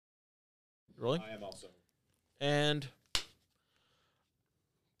Rolling? I am also. And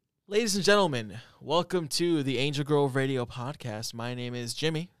ladies and gentlemen, welcome to the Angel Grove Radio Podcast. My name is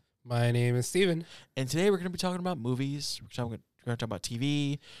Jimmy. My name is Steven. And today we're going to be talking about movies. We're going to talk about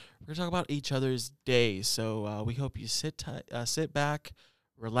TV. We're going to talk about each other's days. So we hope you sit back,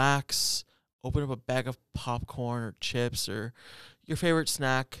 relax, open up a bag of popcorn or chips or your favorite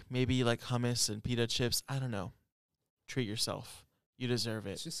snack, maybe like hummus and pita chips. I don't know. Treat yourself. You deserve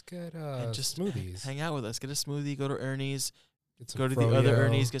it. Just get And just smoothies. hang out with us. Get a smoothie. Go to Ernie's. Get some Go to the other Froyo.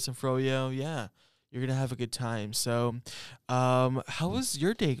 Ernie's. Get some froyo. Yeah, you're gonna have a good time. So, how was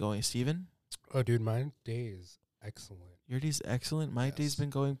your day going, Steven? Oh, dude, my day is excellent. Your day's excellent. My day's Yes.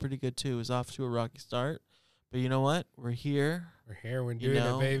 been going pretty good too. It was off to a rocky start, but you know what? We're here. We're here. We're You doing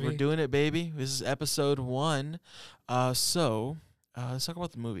know, it, baby. we're doing it, baby. This is episode 1. So let's talk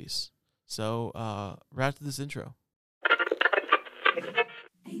about the movies. So, right after this intro.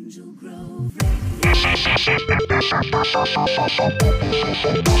 Angel Grove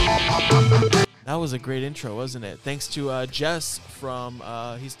That was a great intro, wasn't it? Thanks to Jess from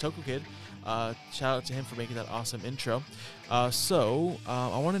he's Toku Kid. Shout out to him for making that awesome intro. So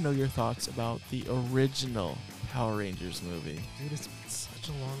I want to know your thoughts about the original Power Rangers movie. Dude, it's been such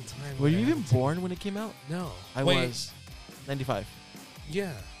a long time. Were that you I even haven't seen- born when it came out? No. I Wait, was. 95.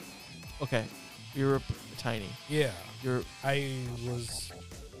 Yeah. Okay. You were tiny. Yeah. You're I was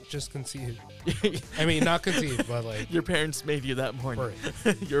just conceived. I mean, not conceived, but like your parents made you that morning.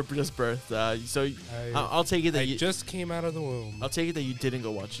 birth. You're just birthed. So I'll take it that I you just came out of the womb. I'll take it that you didn't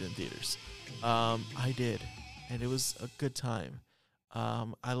go watch it in theaters. I did, and it was a good time.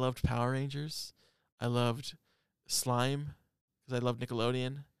 I loved Power Rangers. I loved Slime because I loved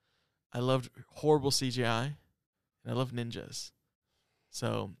Nickelodeon. I loved horrible CGI, and I loved ninjas.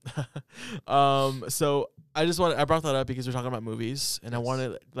 So, so I brought that up because we're talking about movies, and I Yes. want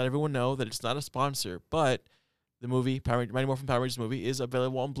to let everyone know that it's not a sponsor, but the movie Mighty Morphin Power Rangers movie is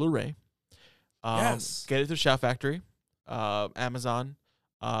available on Blu-ray. Yes. Get it through Shout Factory, Amazon,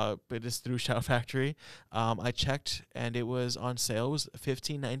 but it's through Shout Factory. I checked, and it was on sale. It was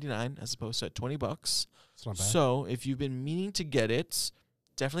 $15.99 as opposed to $20. It's not bad. So if you've been meaning to get it,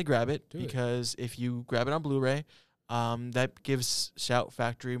 definitely grab it Do it. because if you grab it on Blu-ray, that gives Shout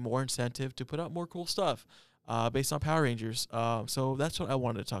Factory more incentive to put out more cool stuff based on Power Rangers. So that's what I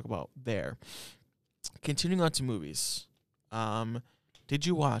wanted to talk about there. Continuing on to movies. Did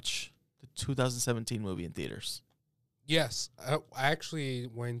you watch the 2017 movie in theaters? Yes. I actually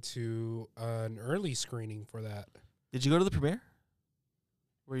went to an early screening for that. Did you go to the premiere?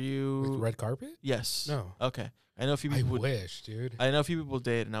 Were With you? red carpet? Yes. No. Okay. I know a few I people. wish, dude. I know a few people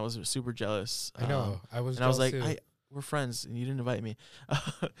did, and I was super jealous. I know. I was And I was like, jealous too. we're friends, and you didn't invite me.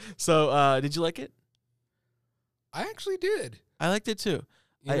 So, did you like it? I actually did. I liked it too.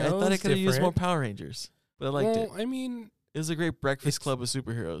 You I know, thought I it's could have used more different. Power Rangers, but I liked it. Well, I mean, It was a great Breakfast it's- Club of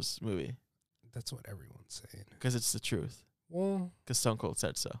Superheroes movie that's what everyone's saying. because it's the truth. Well, Because Stone Cold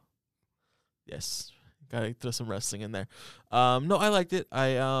said so. Yes, gotta throw some wrestling in there. No, I liked it.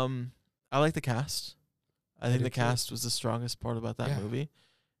 I like the cast. I think did the too. cast was the strongest part about that Yeah. movie.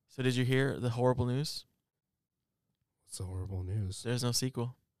 So, did you hear the horrible news? it's a horrible news. There's no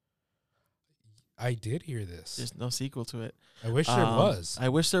sequel. I did hear this. There's no sequel to it. I wish there was. I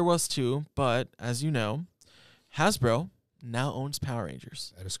wish there was too, but as you know, Hasbro now owns Power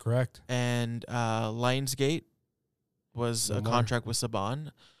Rangers, That is correct. and Lionsgate was No a more. contract with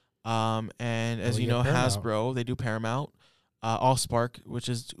Saban. And as Oh, you yeah, know, Paramount. Hasbro, they do Paramount. AllSpark, which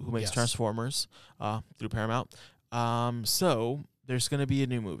is who makes Yes. Transformers, through Paramount. So there's going to be a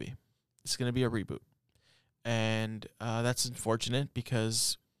new movie. It's going to be a reboot, and that's unfortunate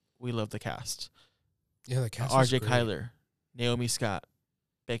because we love the cast. Yeah, the cast was R.J. great. Kyler, Naomi Scott,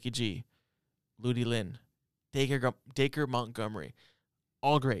 Becky G, Ludi Lin, Dacre Montgomery,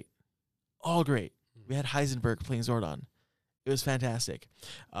 all great, all great. We had Heisenberg playing Zordon. It was fantastic.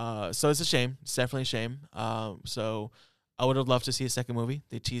 So it's a shame. It's definitely a shame. So I would have loved to see a second movie.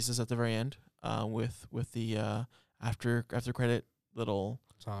 They teased us at the very end with the after credit little,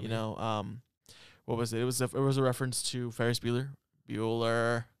 Tommy. you know, what was it? It was a reference to Ferris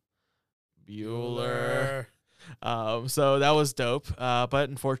Bueller. So that was dope. But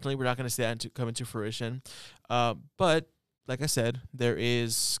unfortunately, we're not going to see that come into fruition. But like I said, there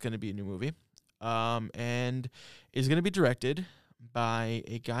is going to be a new movie. And it's going to be directed by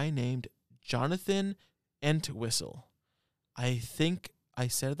a guy named Jonathan Entwistle. I think I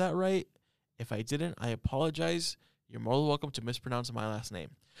said that right. If I didn't, I apologize. You're more than welcome to mispronounce my last name.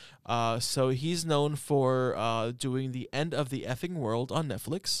 So he's known for doing The End of the Effing World on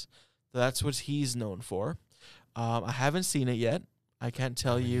Netflix. That's what he's known for. I haven't seen it yet. I can't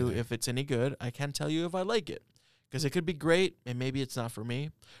tell Haven't you either. if it's any good. I can't tell you if I like it. Because it could be great and maybe it's not for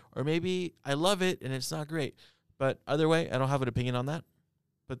me. Or maybe I love it and it's not great. But either way, I don't have an opinion on that.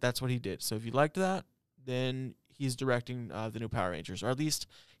 But that's what he did. So if you liked that, then he's directing the new Power Rangers. Or at least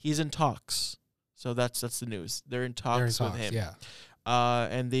he's in talks. So that's the news. They're in talks, with him. Yeah.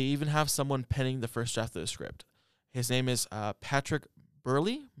 And they even have someone penning the first draft of the script. His name is Patrick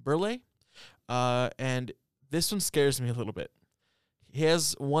Burley. And this one scares me a little bit. He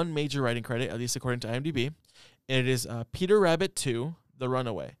has one major writing credit, at least according to IMDb, and it is Peter Rabbit 2, The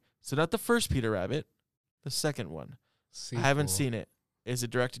Runaway. So not the first Peter Rabbit, the second one. I haven't seen it. Is it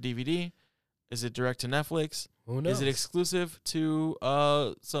direct to DVD? Is it direct to Netflix? Who knows? Is it exclusive to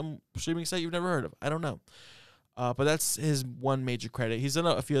some streaming site you've never heard of? I don't know. But that's his one major credit. He's done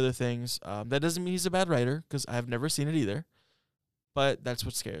a few other things. That doesn't mean he's a bad writer, because I've never seen it either. But that's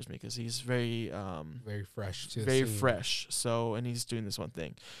what scares me, because he's very very fresh to the very scene. fresh. So, and he's doing this one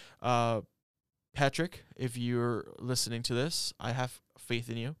thing. Patrick, if you're listening to this, I have faith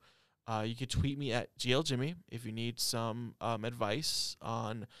in you. You could tweet me at GLJimmy if you need some advice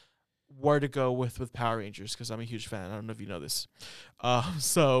on where to go with Power Rangers, because I'm a huge fan. I don't know if you know this.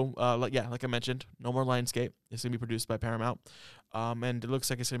 Like I mentioned, No More Lionsgate. It's going to be produced by Paramount. And it looks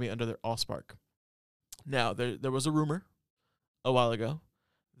like it's going to be under their AllSpark. Now, there was a rumor a while ago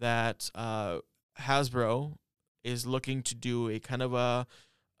that Hasbro is looking to do a kind of a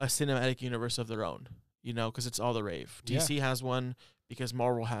cinematic universe of their own, because it's all the rave. Yeah. DC has one because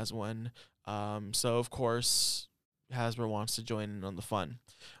Marvel has one. So, of course, Hasbro wants to join in on the fun.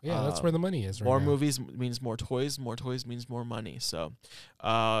 Yeah, that's where the money is right More now. movies means more toys. More toys means more money. So,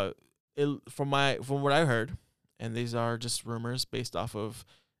 from what I heard, and these are just rumors based off of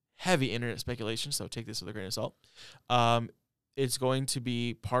heavy internet speculation, so take this with a grain of salt. It's going to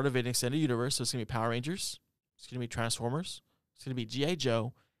be part of an extended universe. So it's going to be Power Rangers. It's going to be Transformers. It's going to be G.I.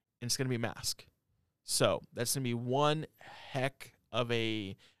 Joe. And it's going to be Mask. So that's going to be one heck of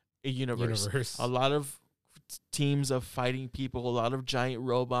a universe. A lot of teams of fighting people, a lot of giant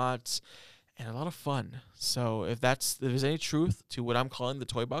robots, and a lot of fun. So if there's any truth to what I'm calling the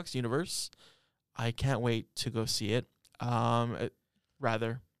Toy Box universe, I can't wait to go see it. They're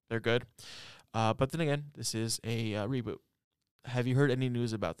good. But then again, this is a reboot. Have you heard any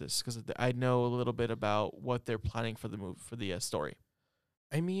news about this? Because I know a little bit about what they're planning for the story.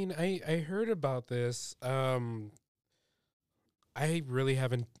 I mean, I heard about this. I really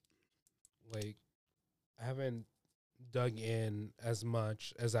haven't dug in as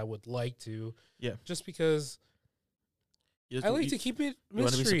much as I would like to. Yeah. Just because I like to keep it mystery. You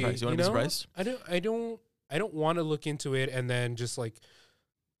want to be surprised? You want to be surprised? I don't want to look into it and then just look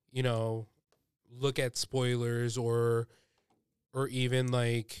at spoilers or even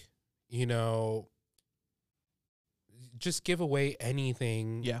just give away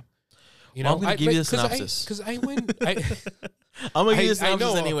anything. Yeah. I'm gonna give you the synopsis. Because I went. I'm gonna give you the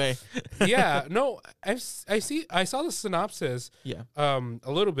synopsis anyway. Yeah, no, I saw the synopsis. Yeah. A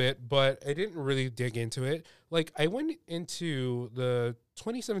little bit, but I didn't really dig into it. I went into the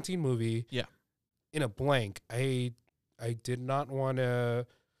 2017 movie. Yeah. In a blank. I did not want to,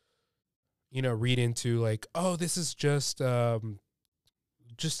 read into this is just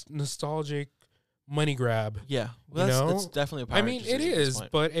nostalgic money grab. Yeah. Well, that's definitely a Power Rangers it is,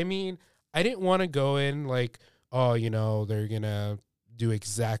 but I didn't want to go in they're going to do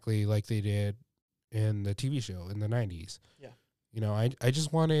exactly like they did in the TV show in the 90s. Yeah. I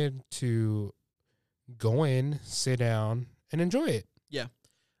just wanted to go in, sit down, and enjoy it. Yeah.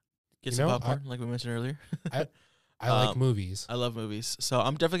 Get some popcorn, like we mentioned earlier. I like movies. I love movies. So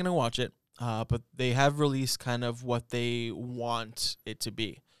I'm definitely going to watch it. But they have released kind of what they want it to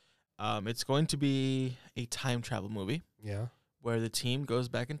be. It's going to be a time travel movie. Yeah. Where the team goes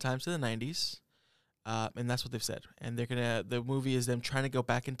back in time to the 90s. And that's what they've said. And the movie is them trying to go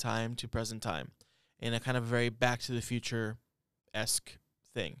back in time to present time in a kind of very Back to the Future-esque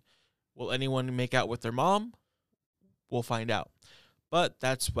thing. Will anyone make out with their mom? We'll find out. But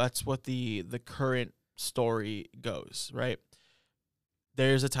that's what the current story goes, right?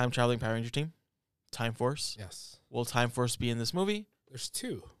 There's a time-traveling Power Ranger team, Time Force. Yes. Will Time Force be in this movie? There's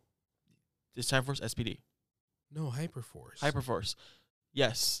two. Is Time Force SPD? No, Hyperforce. Hyperforce.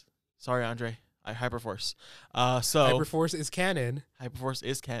 Yes. Sorry, Andre. Hyperforce. Hyperforce is canon. Hyperforce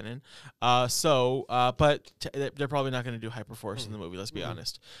is canon. But they're probably not going to do Hyperforce in the movie, let's be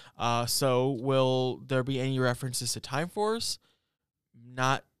honest. So will there be any references to Time Force?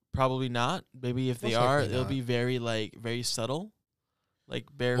 Probably not. Maybe if they are, it'll be very subtle. We'll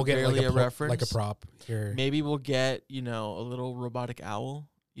get barely a reference. Like a prop here. Maybe we'll get, a little robotic owl,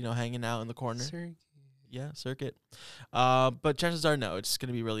 hanging out in the corner. Sir, circuit. But chances are no, it's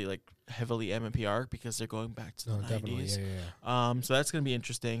gonna be really like heavily MMPR because they're going back to No, the definitely. 90s. Yeah. So that's gonna be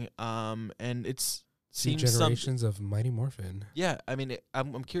interesting. And it's Two seems some. generations of Mighty Morphin. Yeah, I mean,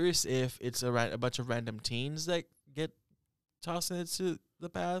 I'm curious if it's a bunch of random teens that get tossed into the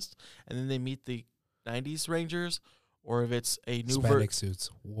past, and then they meet the '90s Rangers, or if it's a new Spandex suits.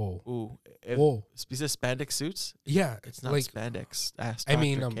 Whoa. Ooh, Whoa. is this spandex suits? Yeah. It's not like, spandex. Ask I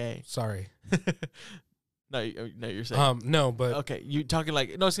mean, Dr. K. sorry. No, no, you're saying. No, but Okay, you talking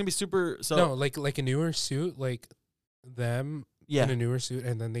like no? It's gonna be super. So no, like a newer suit, like them yeah. in a newer suit,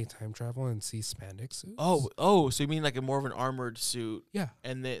 and then they time travel and see spandex suits. Oh, so you mean like a more of an armored suit, yeah,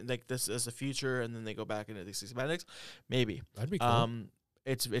 and then like this is the future, and then they go back into the spandex? Maybe. that'd be cool.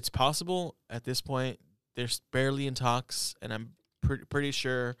 It's possible at this point. They're barely in talks, and I'm pretty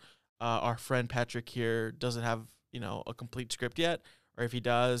sure our friend Patrick here doesn't have a complete script yet, or if he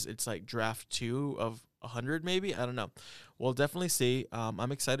does, it's like draft 2 of 100 maybe. I don't know. We'll definitely see.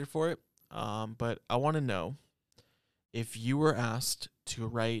 I'm excited for it, but I want to know if you were asked to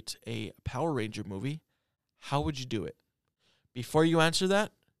write a Power Ranger movie, how would you do it? Before you answer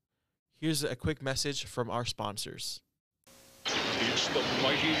that, here's a quick message from our sponsors. It's the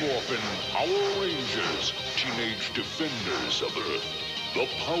Mighty Morphin Power Rangers, teenage defenders of Earth. The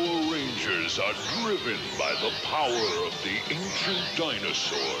Power Rangers are driven by the power of the ancient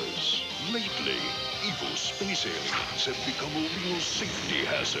dinosaurs. Lately, evil space aliens have become a real safety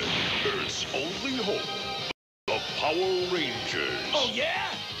hazard. Earth's only hope, the Power Rangers. Oh,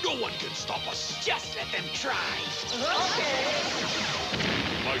 yeah? No one can stop us. Just let them try.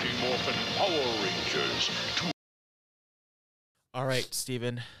 Mighty Morphin Power Rangers. All right,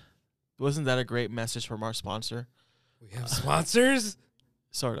 Steven. Wasn't that a great message from our sponsor? We have sponsors.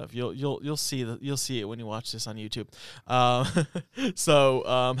 Sort of. You'll see it when you watch this on YouTube. How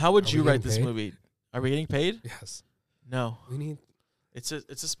would you write this movie? Are we getting paid? Yes. No. We need. It's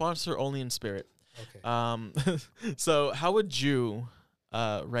a sponsor only in spirit. Okay. So how would you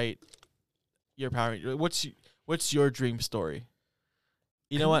write your Power Ranger? What's your dream story?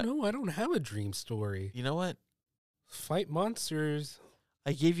 You know what? No, I don't have a dream story. You know what? Fight monsters.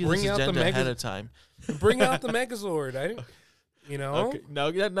 I gave you Bring this out the agenda ahead of time. Bring out the Megazord. I didn't. You know. Okay. No.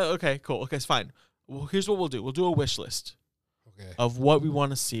 Okay. Cool. Okay. It's fine. Well, here's what we'll do. We'll do a wish list Okay. of what we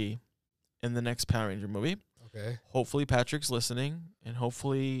want to see in the next Power Ranger movie. Okay. Hopefully Patrick's listening, and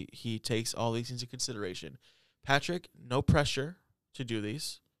hopefully he takes all these into consideration. Patrick, no pressure to do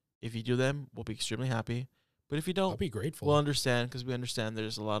these. If you do them, we'll be extremely happy. But if you don't, I'll be grateful. we'll understand, because we understand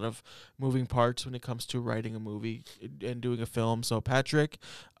there's a lot of moving parts when it comes to writing a movie and doing a film. So Patrick,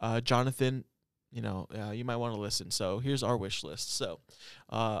 Jonathan, you might want to listen. So here's our wish list. So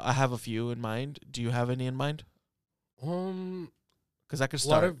I have a few in mind. Do you have any in mind? Because I could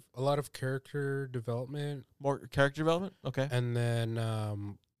start. A lot of character development, More character development? Okay. and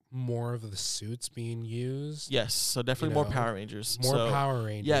then more of the suits being used. Yes, so definitely more Power Rangers. More So, Power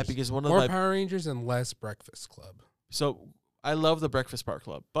Rangers. Yeah, because one of more my Power Rangers and less Breakfast Club. so I love the Breakfast Bar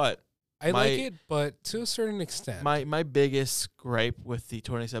Club, but I like it, but to a certain extent. my biggest gripe with the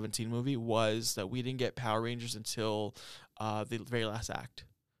 2017 movie was that we didn't get Power Rangers until the very last act.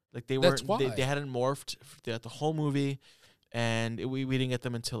 Like they That's weren't, why. they hadn't morphed throughout the whole movie, and we didn't get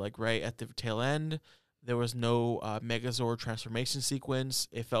them until like right at the tail end. There was no Megazord transformation sequence.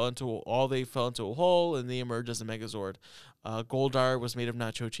 They fell into a hole, and they emerged as a Megazord. Goldar was made of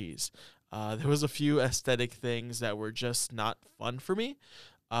nacho cheese. There was a few aesthetic things that were just not fun for me,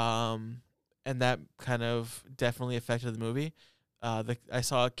 and that kind of definitely affected the movie. I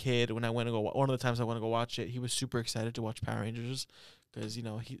saw a kid when I went to go. One of the times I went to go watch it, he was super excited to watch Power Rangers because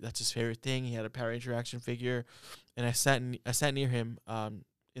that's his favorite thing. He had a Power Ranger action figure, and I sat near him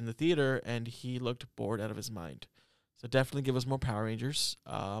in the theater, and he looked bored out of his mind. So definitely give us more Power Rangers.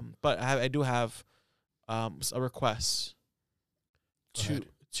 But I do have a request. Go ahead.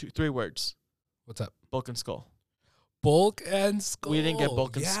 3 words. What's up? Bulk and Skull. Bulk and Skull. We didn't get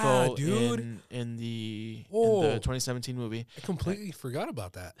Bulk and Yeah, Skull dude. in the Oh. 2017 movie. I completely forgot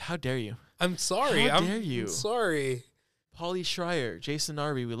about that. How dare you? I'm sorry. How dare you? I'm sorry. Pauly Schreier, Jason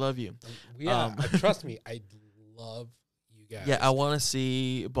Arby, we love you. Yeah, trust me. I love you guys. Yeah, I want to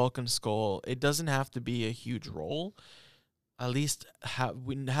see Bulk and Skull. It doesn't have to be a huge role. At least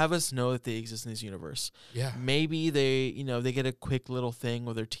have us know that they exist in this universe. Yeah. Maybe they get a quick little thing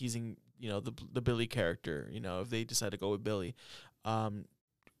where they're teasing, the Billy character, if they decide to go with Billy.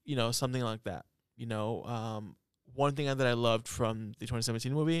 Something like that. One thing that I loved from the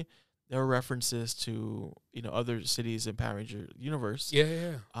 2017 movie, there were references to, other cities in Power Ranger universe.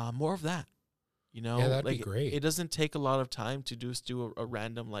 Yeah. More of that. Yeah, that'd be like, great. It doesn't take a lot of time to just do a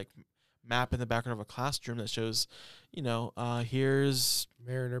random like map in the background of a classroom that shows, here's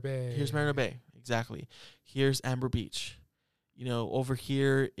Mariner Bay. Here's Mariner Bay. Exactly. Here's Amber Beach. Over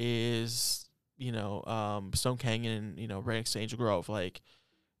here is, Stone Canyon, right next to Angel Grove. Like,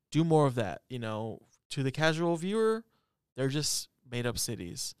 do more of that. To the casual viewer, they're just made up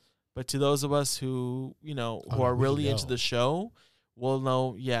cities. But to those of us who, who are really into the show, will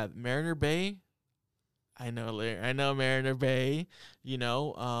know, yeah, Mariner Bay. I know Mariner Bay,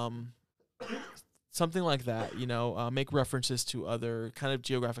 something like that, make references to other kind of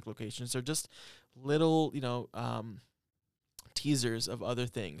geographic locations. They're just little, teasers of other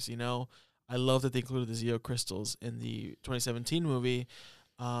things, I love that they included the Zeo crystals in the 2017 movie.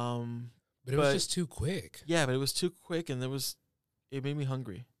 But it was just too quick. Yeah, but it was too quick, and it made me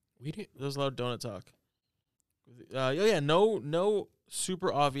hungry. There was a lot of donut talk. No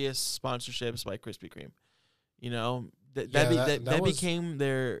super obvious sponsorships by Krispy Kreme. That became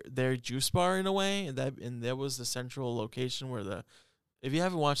their juice bar in a way, and that was the central location where if you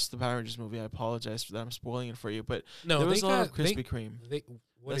haven't watched the Power Rangers movie, I apologize for that. I'm spoiling it for you, but there was a lot of Krispy Kreme.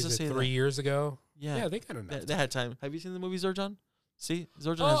 What is it, 3 years ago? Yeah, they kind of they had time. Have you seen the movie Zorjon? See,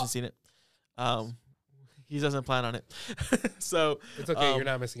 Zorjon hasn't seen it. He doesn't plan on it. So it's okay. You're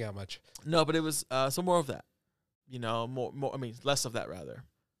not missing out much. No, but it was some more of that. More. I mean, less of that rather.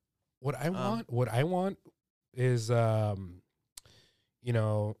 What I want is kind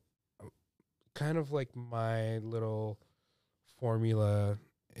of like my little formula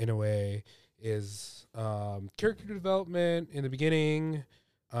in a way is character development in the beginning,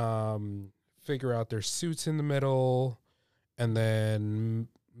 figure out their suits in the middle, and then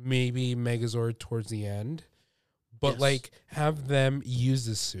maybe Megazord towards the end, but like have them use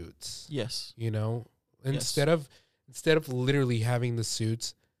the suits. Yes. Instead of literally having the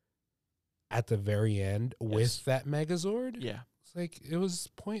suits at the very end with that Megazord. Yeah. It's like it was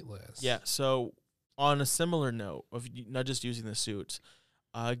pointless. Yeah. So on a similar note of not just using the suits,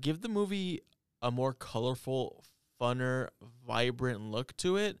 give the movie a more colorful, funner, vibrant look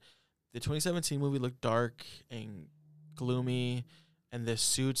to it. The 2017 movie looked dark and gloomy, and the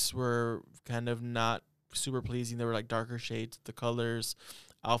suits were kind of not super pleasing. They were like darker shades. The colors,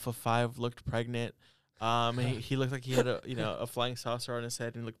 Alpha 5 looked pregnant. He looked like he had a flying saucer on his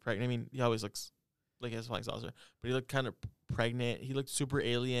head and looked pregnant. I mean, he always looks like he has a flying saucer, but he looked kind of pregnant. He looked super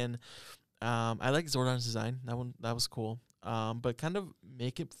alien. I like Zordon's design. That was cool. But kind of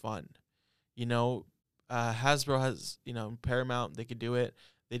make it fun. Hasbro has, Paramount, they could do it.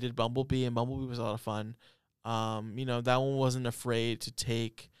 They did Bumblebee, and Bumblebee was a lot of fun. That one wasn't afraid to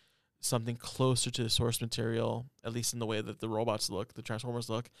take something closer to the source material, at least in the way that the robots look, the Transformers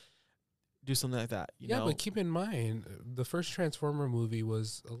look. Do something like that. But keep in mind, the first Transformer movie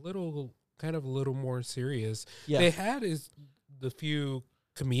was a little more serious. Yeah. They had the few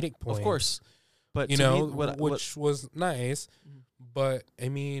comedic points. Of course. But which was nice. Mm-hmm. But I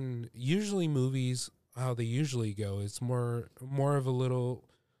mean, usually movies, how they usually go, it's more of a little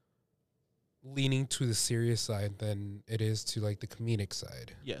leaning to the serious side than it is to like the comedic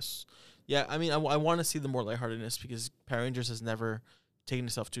side. Yes. Yeah, I mean, I want to see the more lightheartedness because Power Rangers has never taken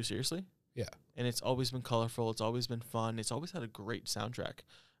itself too seriously. Yeah. And it's always been colorful. It's always been fun. It's always had a great soundtrack.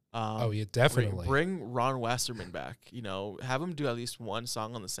 Definitely. Bring Ron Wasserman back. Have him do at least one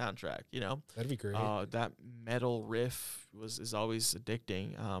song on the soundtrack. That'd be great. That metal riff is always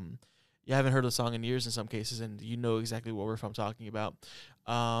addicting. You haven't heard the song in years in some cases, and you know exactly what riff I'm talking about.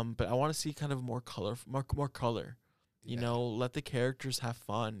 But I want to see kind of more color. Let the characters have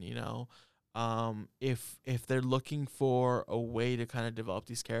fun. If they're looking for a way to kind of develop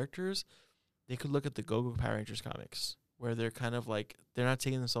these characters, they could look at the Go-Go Power Rangers comics, where they're kind of like, they're not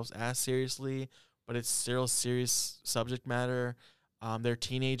taking themselves as seriously, but it's still serious subject matter. They're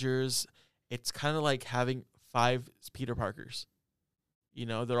teenagers. It's kind of like having 5 Peter Parkers.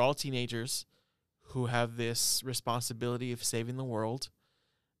 They're all teenagers who have this responsibility of saving the world.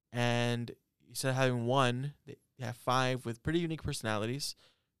 And instead of having one, they have 5 with pretty unique personalities,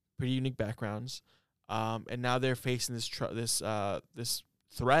 pretty unique backgrounds. And now they're facing this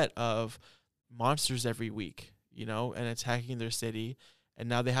threat of monsters every week, and attacking their city. And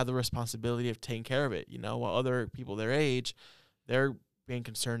now they have the responsibility of taking care of it, while other people their age, their main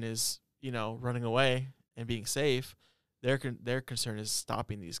concern is, running away and being safe. Their concern is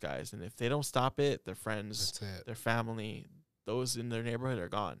stopping these guys. And if they don't stop it, their friends, their family, those in their neighborhood are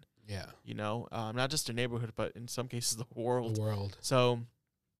gone. Yeah. Not just their neighborhood, but in some cases the world. The world. So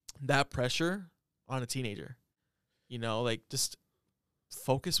that pressure on a teenager, just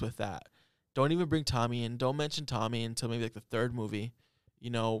focus with that. Don't even bring Tommy in. Don't mention Tommy until maybe like the 3rd movie.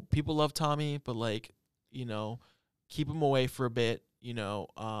 People love Tommy, but keep him away for a bit.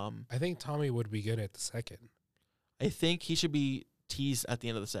 I think Tommy would be good at the second. I think he should be teased at the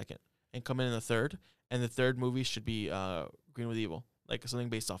end of the second and come in the third. And the third movie should be Green with Evil, like something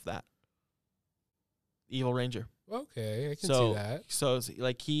based off that. Evil Ranger. Okay, I can So, see that. So it's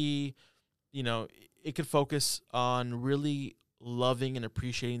like he, it could focus on really loving and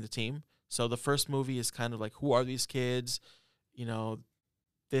appreciating the team. So the first movie is kind of like, who are these kids?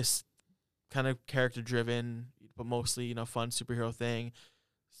 This kind of character driven, but mostly, fun superhero thing.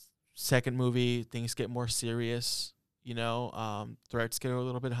 Second movie, things get more serious, threats get a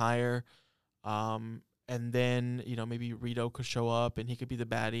little bit higher. And then, maybe Rito could show up and he could be the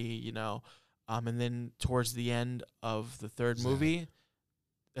baddie, and then towards the end of the third movie,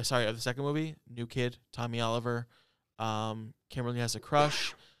 of the second movie, new kid, Tommy Oliver, Kimberly has a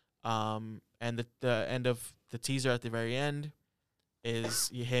crush, and the end of the teaser at the very end is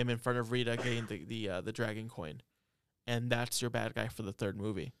him in front of Rita getting the dragon coin, and that's your bad guy for the third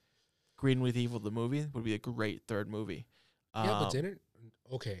movie. Green with Evil, the movie, would be a great third movie. But didn't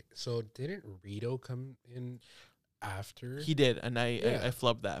Rito come in after? He did, and I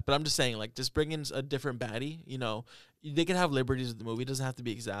flubbed that. But I'm just saying, like, just bring in a different baddie. They can have liberties with the movie. It doesn't have to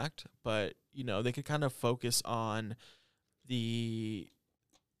be exact, but they could kind of focus on the.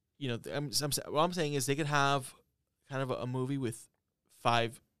 What I'm saying is they could have kind of a movie with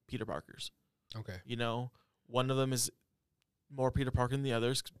 5 Peter Parkers. Okay. One of them is more Peter Parker than the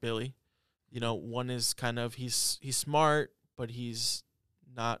others, Billy. One is kind of he's smart, but he's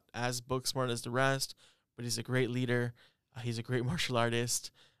not as book smart as the rest. But he's a great leader. He's a great martial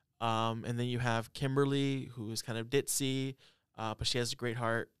artist. And then you have Kimberly, who is kind of ditzy, but she has a great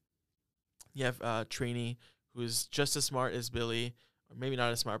heart. You have Trini, who is just as smart as Billy, or maybe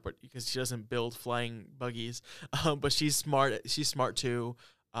not as smart, but because she doesn't build flying buggies. But she's smart. She's smart too,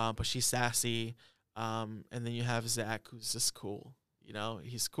 but she's sassy. And then you have Zach, who's just cool.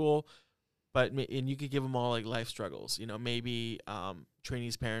 He's cool, and you could give them all like life struggles. Maybe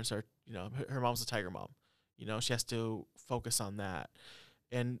Trini's parents are, her mom's a tiger mom. She has to focus on that.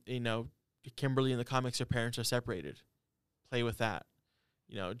 And, Kimberly in the comics, her parents are separated. Play with that.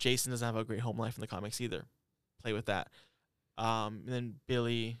 Jason doesn't have a great home life in the comics either. Play with that. And then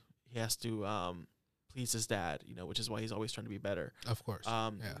Billy, he has to please his dad, which is why he's always trying to be better. Of course.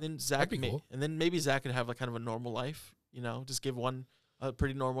 And then Zach, cool. and then maybe Zach could have like kind of a normal life, just give one a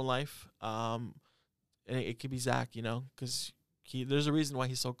pretty normal life. And it could be Zach, because there's a reason why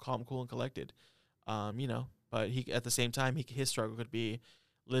he's so calm, cool, and collected. But he at the same time, his struggle could be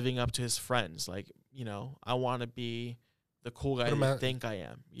living up to his friends. Like, I want to be the cool guy that I think I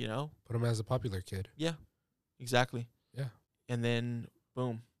am, Put him as a popular kid. Yeah, exactly. Yeah. And then,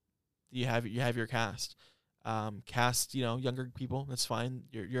 boom, you have your cast. Cast, younger people. That's fine.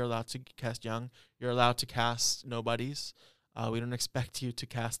 You're allowed to cast young. You're allowed to cast nobodies. We don't expect you to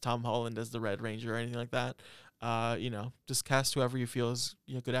cast Tom Holland as the Red Ranger or anything like that. Just cast whoever you feel is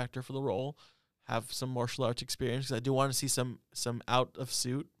a good actor for the role. Have some martial arts experience, because I do want to see some out of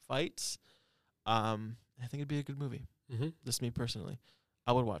suit fights. I think it'd be a good movie. Mm-hmm. Just me personally,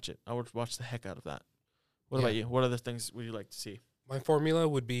 I would watch it. I would watch the heck out of that. What about you? What other things would you like to see? My formula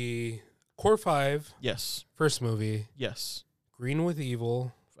would be Core 5. Yes. First movie. Yes. Green with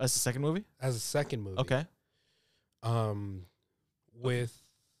Evil. As the second movie? As a second movie. Okay. With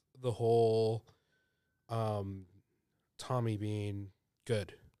the whole Tommy being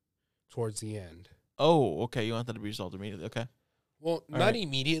good towards the end. Oh, okay. You want that to be resolved immediately. Okay. Well, not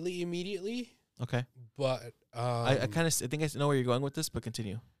immediately. Okay. But I think I know where you're going with this, but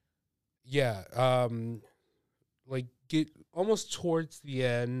continue. Yeah. Like get almost towards the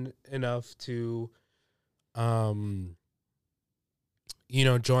end enough to join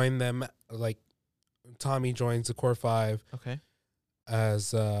them, like Tommy joins the Core 5. Okay.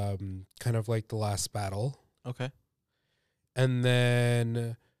 As kind of like the last battle. Okay. And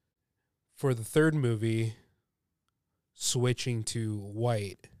then for the third movie, switching to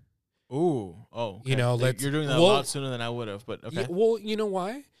white. Ooh. Oh. Okay. You're doing that a lot sooner than I would have, but okay. Yeah, well, you know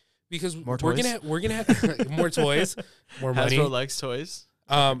why? Because we're gonna have more toys, more money. Hasbro likes toys.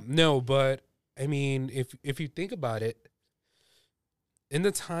 No, but I mean, if you think about it, in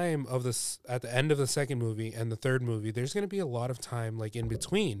the time of this, at the end of the second movie and the third movie, there's going to be a lot of time like in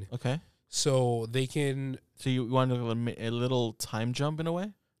between. Okay. So they can. So you want a little time jump in a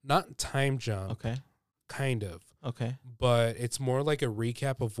way? Not time jump. Okay. Kind of. Okay. But it's more like a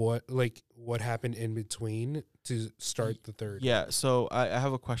recap of what happened in between to start the third. Yeah. So I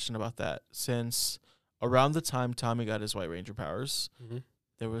have a question about that. Since around the time Tommy got his White Ranger powers,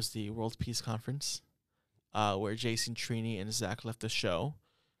 there was the World Peace Conference. Where Jason, Trini, and Zach left the show.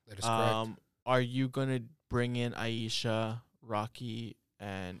 That is correct. Are you going to bring in Aisha Rocky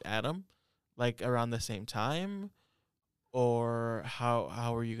and Adam, like around the same time, or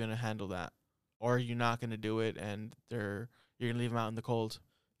how are you gonna handle that? Or are you not gonna do it and you're gonna leave them out in the cold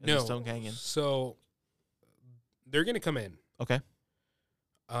in the Stone Canyon? So they're gonna come in. Okay.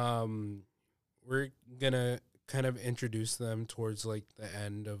 We're gonna kind of introduce them towards like the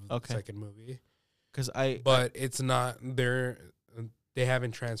end of the second movie, but it's not they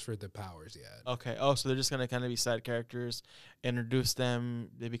haven't transferred the powers yet. Okay. Oh, so they're just gonna kind of be side characters, introduce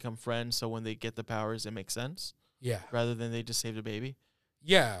them, they become friends. So when they get the powers, it makes sense. Yeah. Rather than they just saved a baby.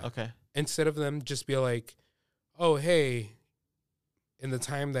 Yeah. Okay. Instead of them just be like, oh hey, in the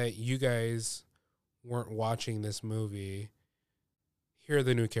time that you guys weren't watching this movie, here are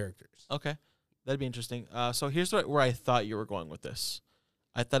the new characters. Okay. That'd be interesting. So here's where I thought you were going with this.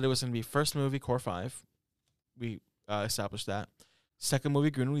 I thought it was going to be first movie, Core 5. We established that. Second movie,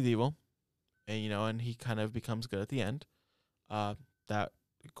 Green with Evil. And he kind of becomes good at the end. That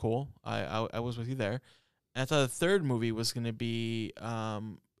cool. I was with you there. And I thought the third movie was going to be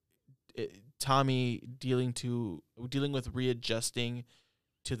Tommy dealing with readjusting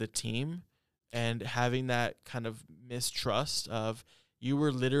to the team and having that kind of mistrust of you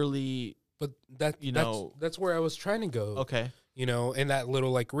were literally... But that's where I was trying to go. Okay. In that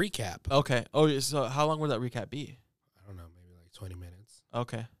little like recap. Okay. Oh, so how long would that recap be? I don't know, maybe like 20 minutes.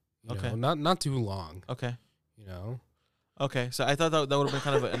 Okay. Not too long. Okay. Okay. So I thought that would have been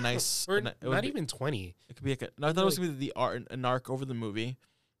kind of a nice... or not even 20. It could be like I thought it was going to be an arc over the movie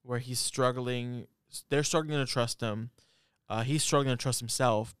where he's struggling. They're struggling to trust him. He's struggling to trust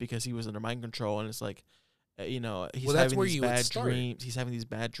himself because he was under mind control, and it's like... he's having these bad dreams. He's having these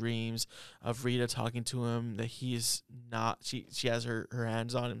bad dreams of Rita talking to him that he's not. She has her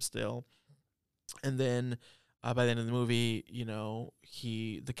hands on him still, and then by the end of the movie,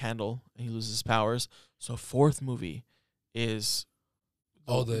 the candle and he loses his powers. So fourth movie is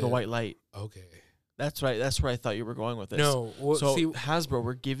the white light. Okay, that's right. That's where I thought you were going with this. No, well, so Hasbro,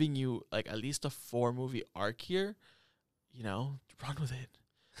 we're giving you like at least a 4-movie arc here. Run with it.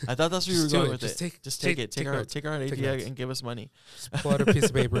 I thought that's where you were going with it. Just take it. Take our idea and give us money. Just pull out a piece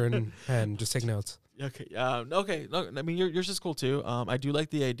of paper and just take notes. Okay. Okay. No, I mean, yours is cool too. I do like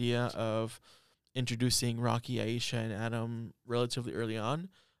the idea of introducing Rocky, Aisha, and Adam relatively early on.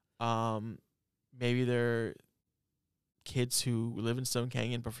 Maybe they're kids who live in Stone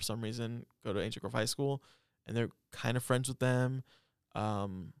Canyon, but for some reason go to Angel Grove High School, and they're kind of friends with them.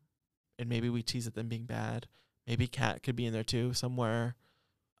 And maybe we tease at them being bad. Maybe Kat could be in there too somewhere.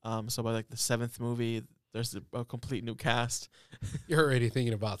 So by like the 7th movie, there's a complete new cast. You're already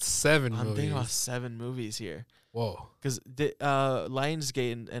thinking about 7 movies. I'm thinking about 7 movies here. Whoa. Because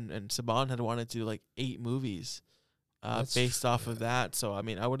Lionsgate and Saban had wanted to do like 8 movies based off of that. So, I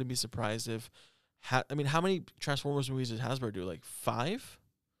mean, I wouldn't be surprised if... how many Transformers movies did Hasbro do? Like 5?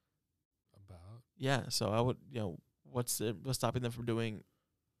 About. Yeah, so I would... what's stopping them from doing...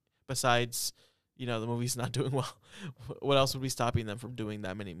 Besides... the movie's not doing well. What else would be stopping them from doing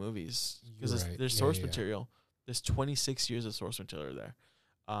that many movies? Because there's source material. There's 26 years of source material there.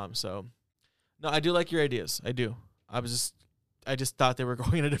 So, no, I do like your ideas. I do. I just thought they were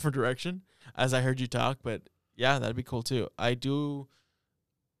going in a different direction as I heard you talk. But yeah, that'd be cool too. I do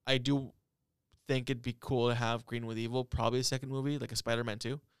think it'd be cool to have Green with Evil, probably a second movie, like a Spider-Man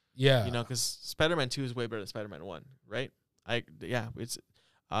 2. Yeah. Because Spider-Man 2 is way better than Spider-Man 1, right? It's.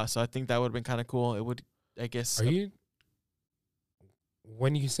 So I think that would have been kind of cool. It would, I guess. Are you?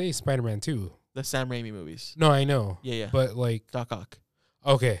 When you say Spider-Man 2? The Sam Raimi movies. No, I know. Yeah. But like Doc Ock.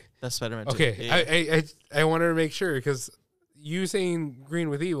 Okay. That's Spider-Man 2. Okay. Yeah. I wanted to make sure because you saying Green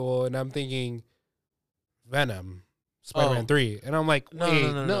with Evil and I'm thinking Venom, Spider-Man 3, and I'm like,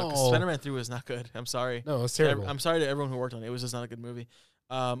 wait, no. Spider-Man 3 was not good. I'm sorry. No, it's terrible. I'm sorry to everyone who worked on it. It was just not a good movie.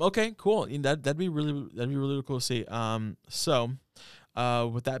 Okay, cool. That'd be really cool to see. So.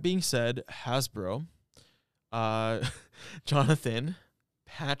 With that being said, Hasbro, Jonathan,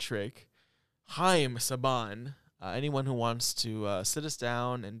 Patrick, Haim, Saban, anyone who wants to sit us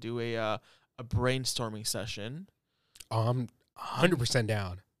down and do a brainstorming session. I'm 100%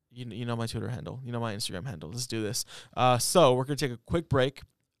 down. You know my Twitter handle. You know my Instagram handle. Let's do this. So we're going to take a quick break.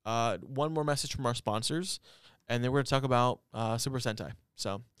 One more message from our sponsors, and then we're going to talk about Super Sentai.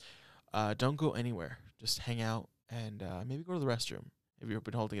 So don't go anywhere. Just hang out and maybe go to the restroom if you've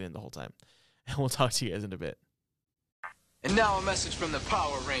been holding it in the whole time. And we'll talk to you guys in a bit. And now a message from the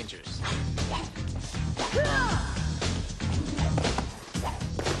Power Rangers.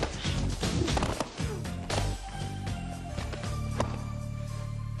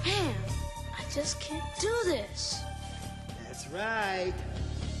 Man, I just can't do this. That's right.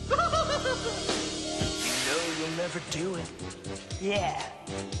 You know you'll never do it. Yeah,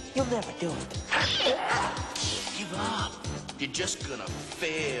 you'll never do it. Give up. You're just gonna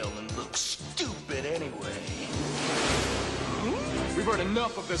fail and look stupid anyway. We've heard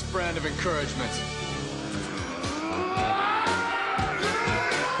enough of this brand of encouragement.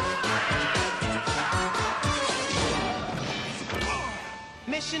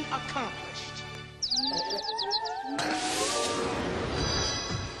 Mission accomplished.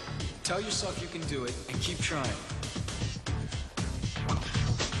 Tell yourself you can do it and keep trying.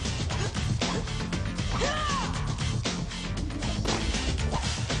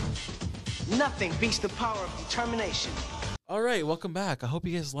 Nothing beats the power of determination. All right, welcome back. I hope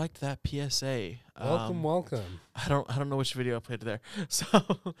you guys liked that PSA. Welcome. I don't know which video I played there. So,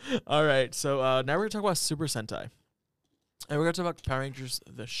 all right. So now we're gonna talk about Super Sentai, and we're gonna talk about Power Rangers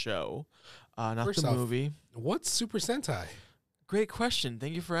the show, not First the off, movie. What's Super Sentai? Great question.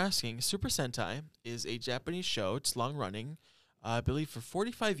 Thank you for asking. Super Sentai is a Japanese show. It's long running, I believe, for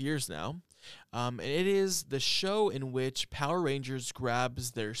 45 years now. And it is the show in which Power Rangers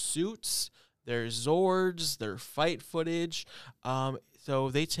grabs their suits, their Zords, their fight footage. So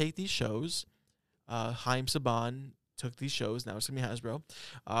they take these shows. Haim Saban took these shows. Now it's going to be Hasbro.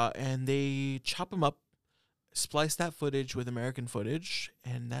 And they chop them up, splice that footage with American footage,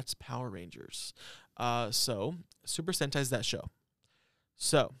 and that's Power Rangers. So Super Sentai is that show.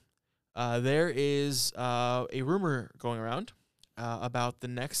 So there is a rumor going around about the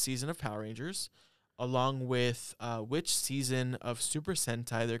next season of Power Rangers, along with which season of Super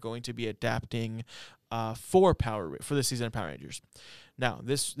Sentai they're going to be adapting for the season of Power Rangers. Now,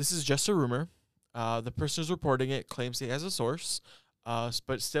 this is just a rumor. The person who's reporting it claims he has a source,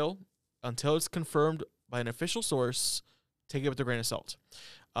 but still, until it's confirmed by an official source, take it with a grain of salt.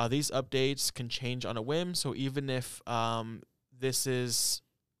 These updates can change on a whim, so even if this is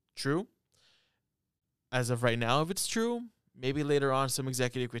true, as of right now, if it's true, maybe later on some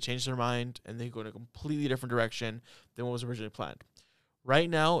executive could change their mind and they go in a completely different direction than what was originally planned. Right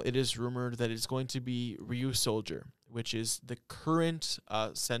now, it is rumored that it's going to be Ryu Soldier, which is the current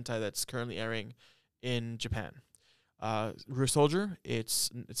Sentai that's currently airing in Japan. Ryu Soldier, it's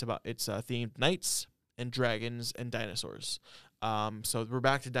themed knights and dragons and dinosaurs. So we're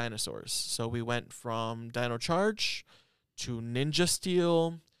back to dinosaurs. So we went from Dino Charge to Ninja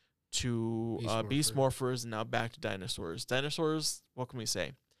Steel to Beast Morphers, and now back to dinosaurs. Dinosaurs, what can we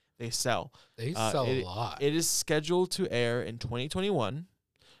say? They sell. They sell a lot. It is scheduled to air in 2021,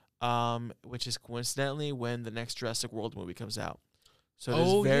 which is coincidentally when the next Jurassic World movie comes out. So it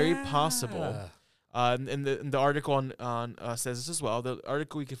is very possible. And the article on says this as well. The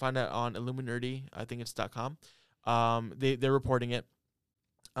article you can find out on Illuminati, I think it's .com. They're reporting it.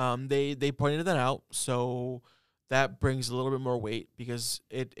 They pointed that out, so that brings a little bit more weight because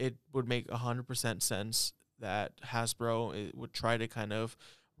it would make 100% sense that Hasbro would try to kind of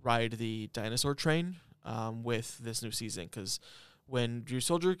ride the dinosaur train with this new season. Because when Ryu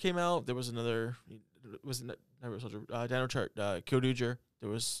Soldier came out, there was another Dino Charge, Kyoryuger. There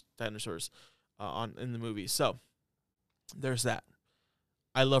was dinosaurs in the movie. So there's that.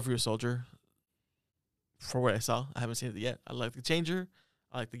 I love Ryu Soldier. For what I saw, I haven't seen it yet. I like the changer.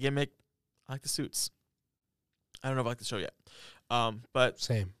 I like the gimmick. I like the suits. I don't know if I like the show yet. But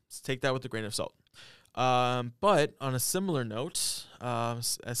Same. let's take that with a grain of salt. But on a similar note,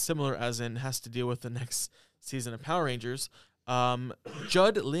 as similar as in has to deal with the next season of Power Rangers,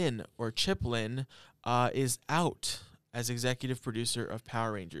 Judd Lin or Chip Lin is out as executive producer of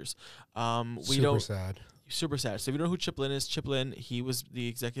Power Rangers. Super sad. Super sad. So if you don't know who Chip Lin is, Chip Lin, he was the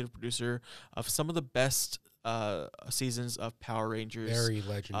executive producer of some of the best seasons of Power Rangers. Very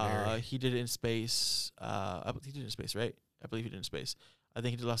legendary. He did it in space. He did it in space, right? I believe he did it in space. I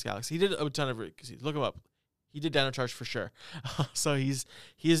think he did Lost Galaxy. He did a ton of it. Look him up. He did Dino Charge for sure. So he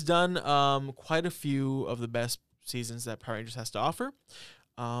has done quite a few of the best seasons that Power Rangers has to offer,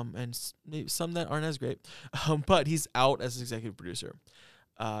 and maybe some that aren't as great. But he's out as executive producer.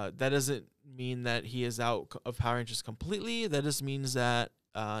 That doesn't mean that he is out of Power Rangers completely. That just means that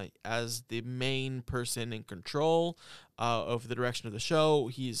as the main person in control of the direction of the show,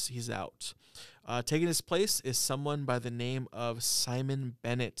 he's out. Taking his place is someone by the name of Simon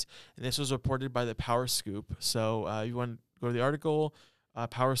Bennett, and this was reported by the Power Scoop. So you want to go to the article,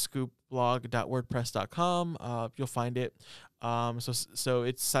 powerscoopblog.wordpress.com. You'll find it. So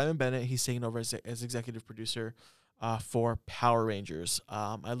it's Simon Bennett. He's taking over as executive producer for Power Rangers.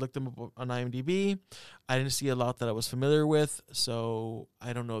 I looked them up on IMDb. I didn't see a lot that I was familiar with, so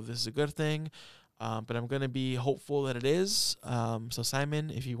I don't know if this is a good thing. But I'm going to be hopeful that it is. So Simon,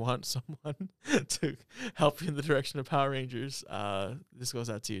 if you want someone to help you in the direction of Power Rangers, this goes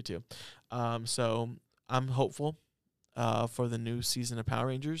out to you too. So I'm hopeful for the new season of Power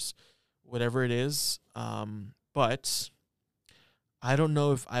Rangers, whatever it is. But I don't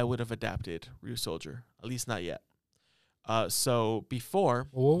know if I would have adapted Ryu Soldier, at least not yet. So before,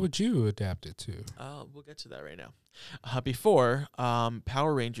 Well, what would you adapt it to? we'll get to that right now. Before,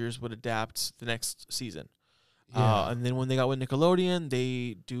 Power Rangers would adapt the next season. And then when they got with Nickelodeon,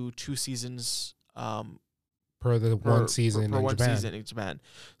 they do 2 seasons per the one season per in one Japan. season in Japan.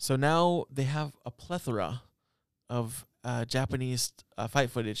 So now they have a plethora of Japanese fight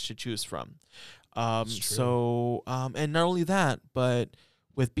footage to choose from. It's true. So and not only that, but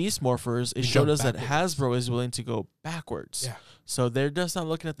with Beast Morphers, it You showed jump us that backwards. Hasbro is willing to go backwards. Yeah. So they're just not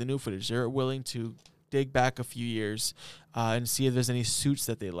looking at the new footage. They're willing to dig back a few years and see if there's any suits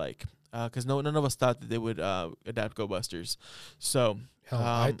that they like. Because none of us thought that they would adapt Go Busters. So Hell,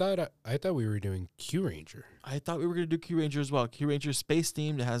 I thought we were doing Q Ranger. I thought we were going to do Q Ranger as well. Q Ranger space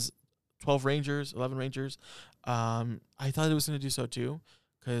themed. It has 12 Rangers, 11 Rangers. I thought it was going to do so too,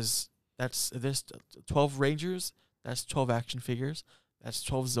 because there's 12 Rangers. That's 12 action figures. That's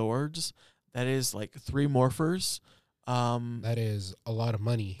 12 Zords. That is like 3 Morphers. That is a lot of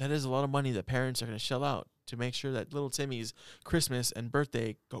money. That is a lot of money that parents are going to shell out to make sure that little Timmy's Christmas and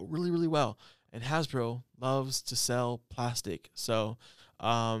birthday go really, really well. And Hasbro loves to sell plastic. So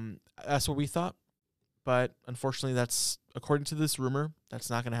that's what we thought. But unfortunately, that's, according to this rumor, that's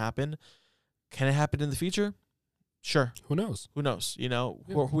not going to happen. Can it happen in the future? Sure. Who knows? Who knows? You know,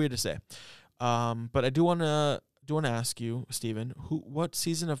 Yeah. who are we to say? But I do want to ask you, Steven, what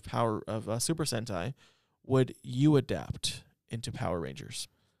season of Super Sentai would you adapt into Power Rangers?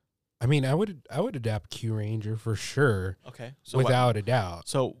 I mean, I would adapt Q Ranger for sure, Okay. So without a doubt.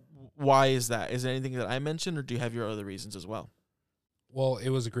 So why is that? Is there anything that I mentioned, or do you have your other reasons as well? Well, it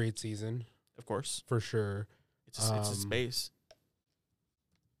was a great season Of course, for sure. it's a space.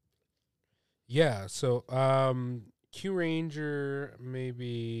 Yeah, so Q Ranger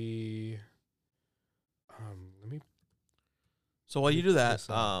maybe let me So while you do that, Yes,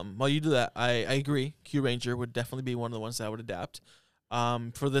 sir. I agree. Q Ranger would definitely be one of the ones that I would adapt.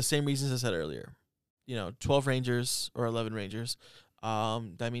 For the same reasons I said earlier. 12 Rangers or 11 Rangers.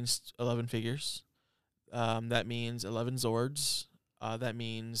 That means 11 figures. That means 11 Zords. That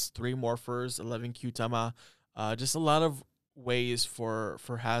means 3 Morphers, 11 Q-Tama. Just a lot of ways for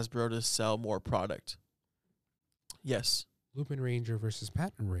Hasbro to sell more product. Yes. Lupin Ranger versus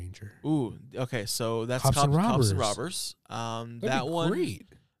Patent Ranger. Ooh, okay, so that's Cops and Cops and Robbers. Robbers. That'd That be one, great.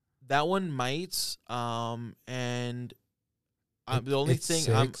 that one might. And the only It's thing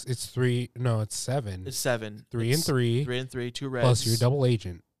 6, it's 3. No, it's 7. it's 7. 3 and 3. 3 and 3, 2 reds. Plus your double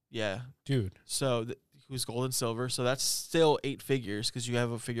agent, Yeah. dude. So who's gold and silver? So that's still 8 figures because you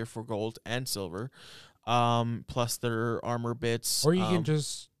have a figure for gold and silver. Plus their armor bits. Or you can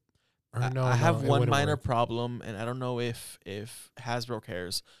just. Or no, I have it one wouldn't minor work. problem, and I don't know if Hasbro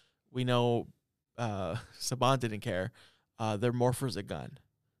cares. We know Saban didn't care. Their Morpher's a gun.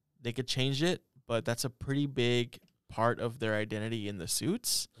 They could change it, but that's a pretty big part of their identity in the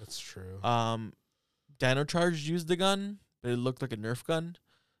suits. That's true. Dino Charge used the gun, but it looked like a Nerf gun.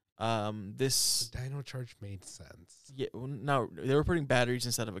 The This Dino Charge made sense. yeah, no, they were putting batteries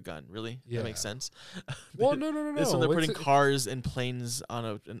instead of a gun. Really, that makes Yeah. sense. Well, no. This one they're putting It's- cars and planes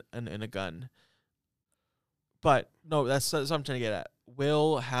on in a gun. But no, that's what I'm trying to get at.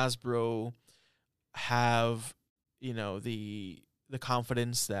 Will Hasbro have the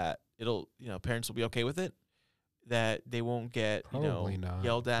confidence that it'll parents will be okay with it, that they won't get Probably not,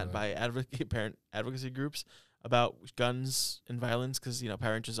 yelled at but- by parent advocacy groups about guns and violence, because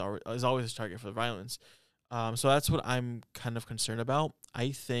parents is always a target for violence. So that's what I'm kind of concerned about.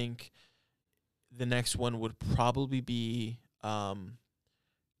 I think the next one would probably be not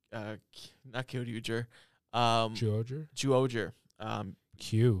Kyoryuger, Georgia? Zyuohger,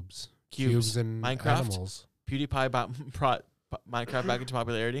 Cubes. Cubes. and Minecraft? animals. PewDiePie brought Minecraft back into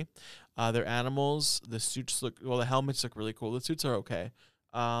popularity. Their animals, the suits the helmets look really cool. The suits are okay,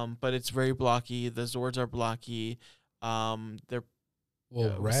 but it's very blocky. The Zords are blocky. They're Well,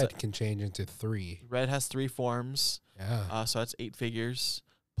 what's red that? can change into 3. Red has 3 forms, Yeah. so that's 8 figures.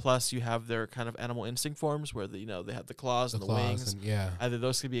 Plus, you have their kind of animal instinct forms where they have the claws the and the claws wings. and yeah. Either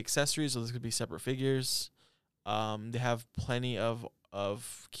those could be accessories or those could be separate figures. They have plenty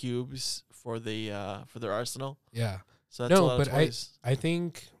of cubes for their arsenal. Yeah. So that's a No, lot of but toys. I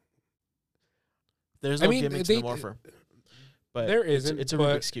think There's I no mean, gimmick to they- the Morpher. But there it's- isn't, It's a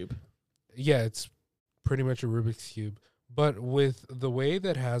but- Rubik's Cube. yeah, it's pretty much a Rubik's Cube. But with the way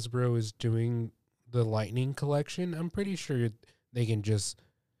that Hasbro is doing the Lightning collection, I'm pretty sure they can just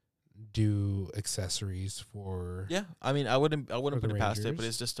do accessories for Yeah, I mean, I wouldn't For put the it past it, but Rangers.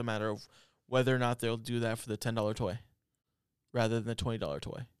 it's just a matter of whether or not they'll do that for the $10 toy rather than the $20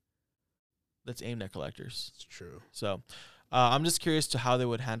 toy that's aimed at collectors. It's true. So I'm just curious to how they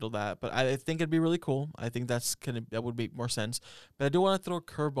would handle that. But I think it'd be really cool. I think that would make more sense. But I do want to throw a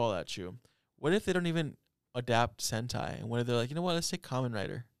curveball at you. What if they don't even adapt Sentai? And what if they're like, you know what, let's take Kamen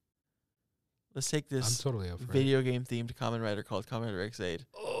Rider. Let's take I'm this totally up for it. video game themed Kamen Rider called Kamen Rider X-Aid.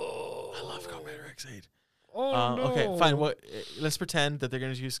 Oh, I love Kamen Rider X-Aid. Oh no. Okay, fine. Let's pretend that they're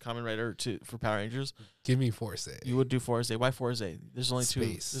going to use Kamen Rider for Power Rangers. Give me Force A. You would do Force A. Why Force A? There's only two.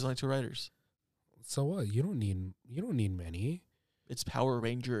 Space. There's only two writers. So what? You don't need many. It's Power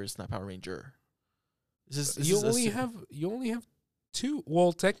Rangers, not Power Ranger. You only have two.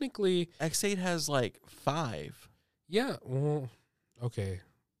 Well, technically, X8 has like 5, yeah. Well, okay.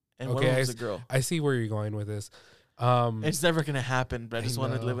 and one Okay, of them's a girl. I see where you're going with this. It's never gonna happen, but I I just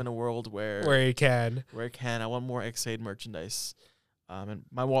want to know. live in a world where it can. it can. I want more X8 merchandise. And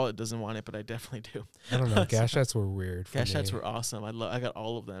my wallet doesn't want it, but I definitely do. I don't know. Gashats were weird. For Gashats me. were awesome. I got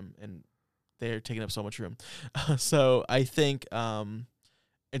all of them, and they're taking up so much room. So I think,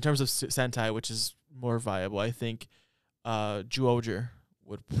 in terms of Sentai, which is more viable, I think Zyuohger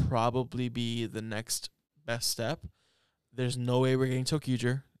would probably be the next best step. There's no way we're getting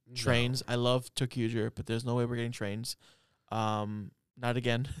Tokyuger. Trains. I love Tokyuger, but there's no way we're getting trains. Not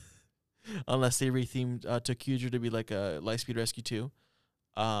again. Unless they rethemed Tokyuger to be like a Lightspeed Rescue 2.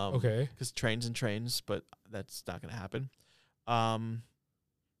 Okay. Because trains and trains, but that's not going to happen.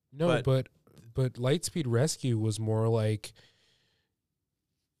 No, but Lightspeed Rescue was more like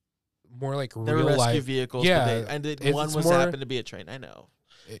They were real rescue life vehicles, Yeah, but it's one was more- happened to be a train. I know.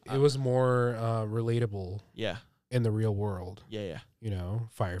 It was more relatable Yeah. in the real world. Yeah. You know,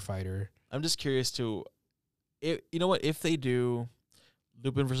 firefighter. I'm just curious you know what, if they do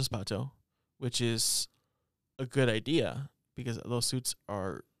Lupin versus Pato, which is a good idea because those suits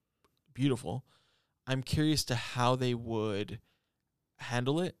are beautiful, I'm curious to how they would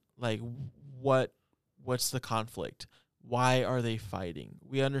handle it. Like, what's the conflict? Why are they fighting?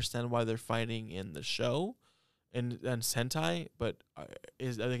 We understand why they're fighting in the show and Sentai, but are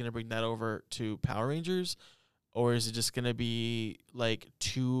they going to bring that over to Power Rangers? Or is it just going to be like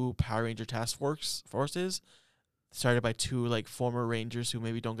 2 Power Ranger task forces started by 2 like former Rangers who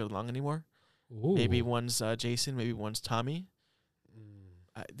maybe don't get along anymore? Ooh. Maybe one's Jason, maybe one's Tommy.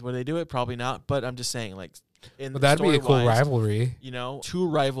 Would they do it? Probably not. But I'm just saying, like, But that'd be a cool story-wise, rivalry. You know, 2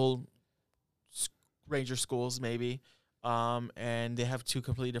 rival Ranger schools maybe, and they have 2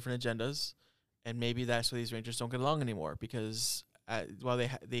 completely different agendas, and maybe that's why these Rangers don't get along anymore because while they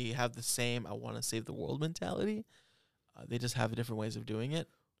have the same I want to save the world mentality, they just have different ways of doing it.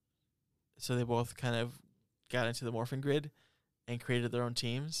 So they both kind of got into the Morphin Grid and created their own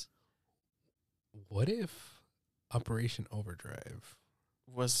teams. What if Operation Overdrive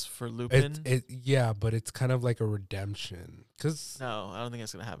Was for Lupin? Yeah, but it's kind of like a redemption. Cause No, I don't think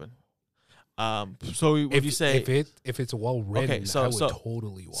that's gonna happen. So would you say if it's well written, Okay, so- I would so-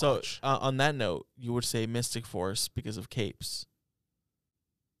 totally watch. so? On that note, you would say Mystic Force because of capes.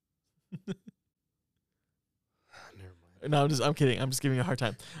 Never mind. No, I'm kidding. I'm just giving you a hard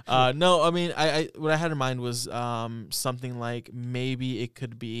time. No, I mean, I what I had in mind was something like maybe it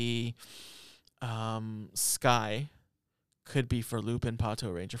could be Sky could be for Lupin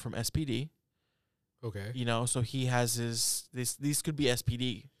Pato Ranger from SPD. Okay. You know, so he has these could be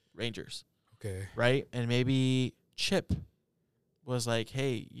SPD Rangers, Okay. right? And maybe Chip was like,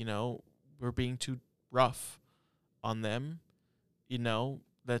 hey, you know, we're being too rough on them. You know,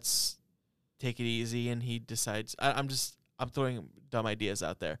 let's take it easy. And he decides, I'm throwing dumb ideas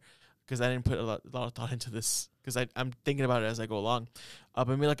out there because I didn't put a lot of thought into this because I'm thinking about it as I go along. But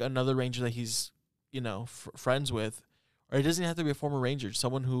maybe like another Ranger that he's, you know, friends with, or it doesn't have to be a former Ranger,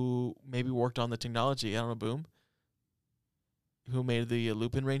 someone who maybe worked on the technology. I don't know, Boom, who made the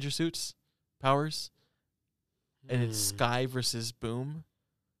Lupin Ranger suits powers, and it's Sky versus Boom.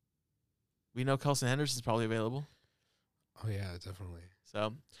 We know Kelson Henderson's probably available. Oh yeah, definitely.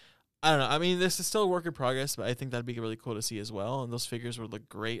 So, I don't know. I mean, this is still a work in progress, but I think that'd be really cool to see as well. And those figures would look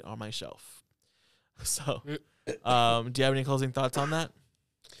great on my shelf. So, do you have any closing thoughts on that?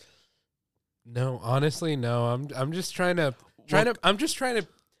 No, honestly, no. I'm just trying to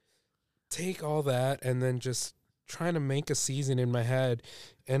take all that and then just trying to make a season in my head.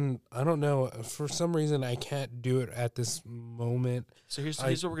 And I don't know, for some reason I can't do it at this moment. So here's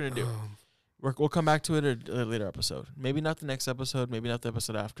what we're gonna do. We'll come back to it at a later episode. Maybe not the next episode, maybe not the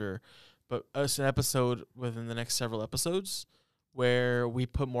episode after, but it's an episode within the next several episodes where we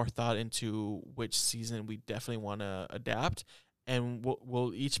put more thought into which season we definitely want to adapt, and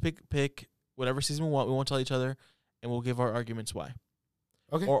we'll each pick whatever season we want. We won't tell each other, and we'll give our arguments why.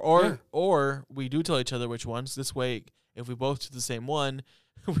 Okay. Or we do tell each other which ones. This way, if we both do the same one,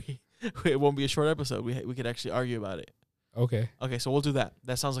 it won't be a short episode. We could actually argue about it. Okay. Okay, so we'll do that.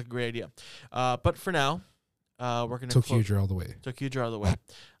 That sounds like a great idea. But for now, we're gonna Tokyo all the way. Tokyo all the way.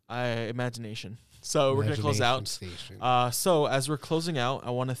 Imagination. So we're gonna close out. Station. So as we're closing out, I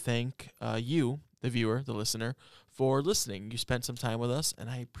want to thank you, the viewer, the listener, for listening. You spent some time with us, and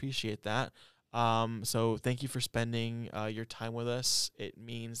I appreciate that. So thank you for spending your time with us. It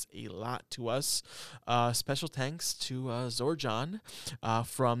means a lot to us. Special thanks to Zorjan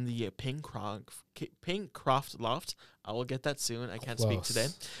from the Pinkcroft Loft. I will get that soon. I can't speak today.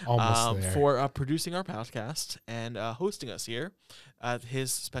 Almost there. For producing our podcast and hosting us here at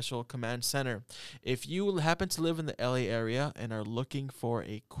his special command center. If you happen to live in the LA area and are looking for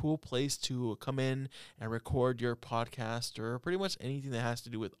a cool place to come in and record your podcast or pretty much anything that has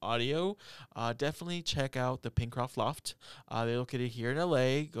to do with audio, definitely check out the Pinkcroft Loft. They're located here in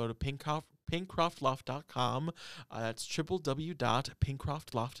LA. Go to pinkcroftloft.com. That's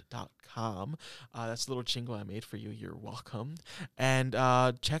www.pinkcroftloft.com. That's a little jingle I made for you. You're welcome. And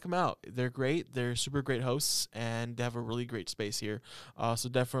check them out. They're great. They're super great hosts, and they have a really great space here. So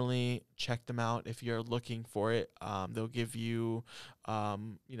definitely check them out if you're looking for it. They'll give you, a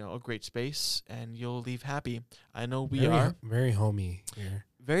great space, and you'll leave happy. I know we are very homey here.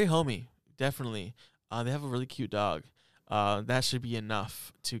 Very homey, definitely. They have a really cute dog. That should be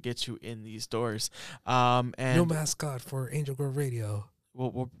enough to get you in these doors. And no mascot for Angel Grove Radio.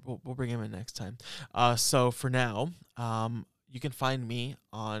 We'll bring him in next time. So for now, you can find me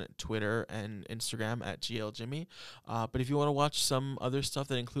on Twitter and Instagram at GLJimmy. But if you want to watch some other stuff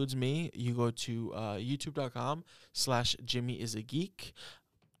that includes me, you go to youtube.com/JimmyIsAGeek.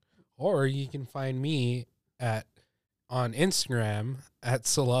 Or you can find me on Instagram at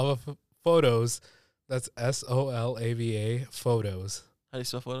Solava Photos. That's SOLAVA Photos. How do you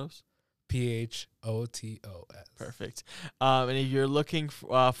spell photos? PHOTOS. Perfect. And if you're looking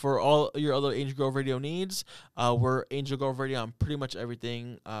for all your other Angel Grove Radio needs, we're Angel Grove Radio on pretty much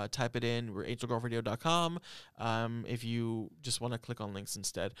everything. Type it in. We're angelgroveradio.com. If you just want to click on links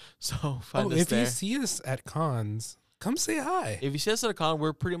instead. So find us there. If you see us at cons, come say hi. If you see us at a con,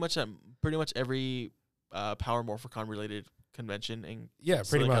 we're pretty much at every Power Morphicon related convention in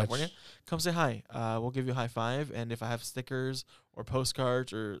pretty much. California. Come say hi. We'll give you a high five, and if I have stickers or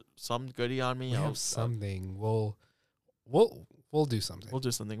postcards or some goodie on me, I'll have something. We'll do something. We'll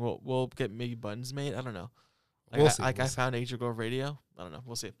do something. We'll get maybe buttons made. I don't know. I found Angel Grove Radio. I don't know.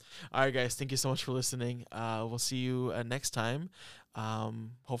 We'll see. All right, guys. Thank you so much for listening. We'll see you next time.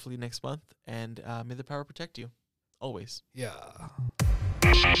 Hopefully next month. And may the power protect you always. Yeah.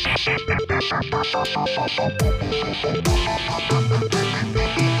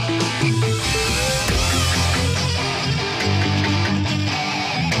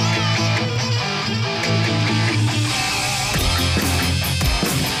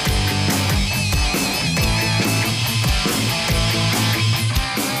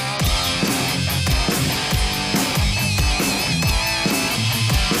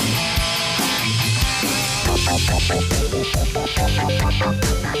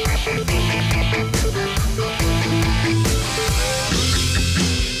 Thank you.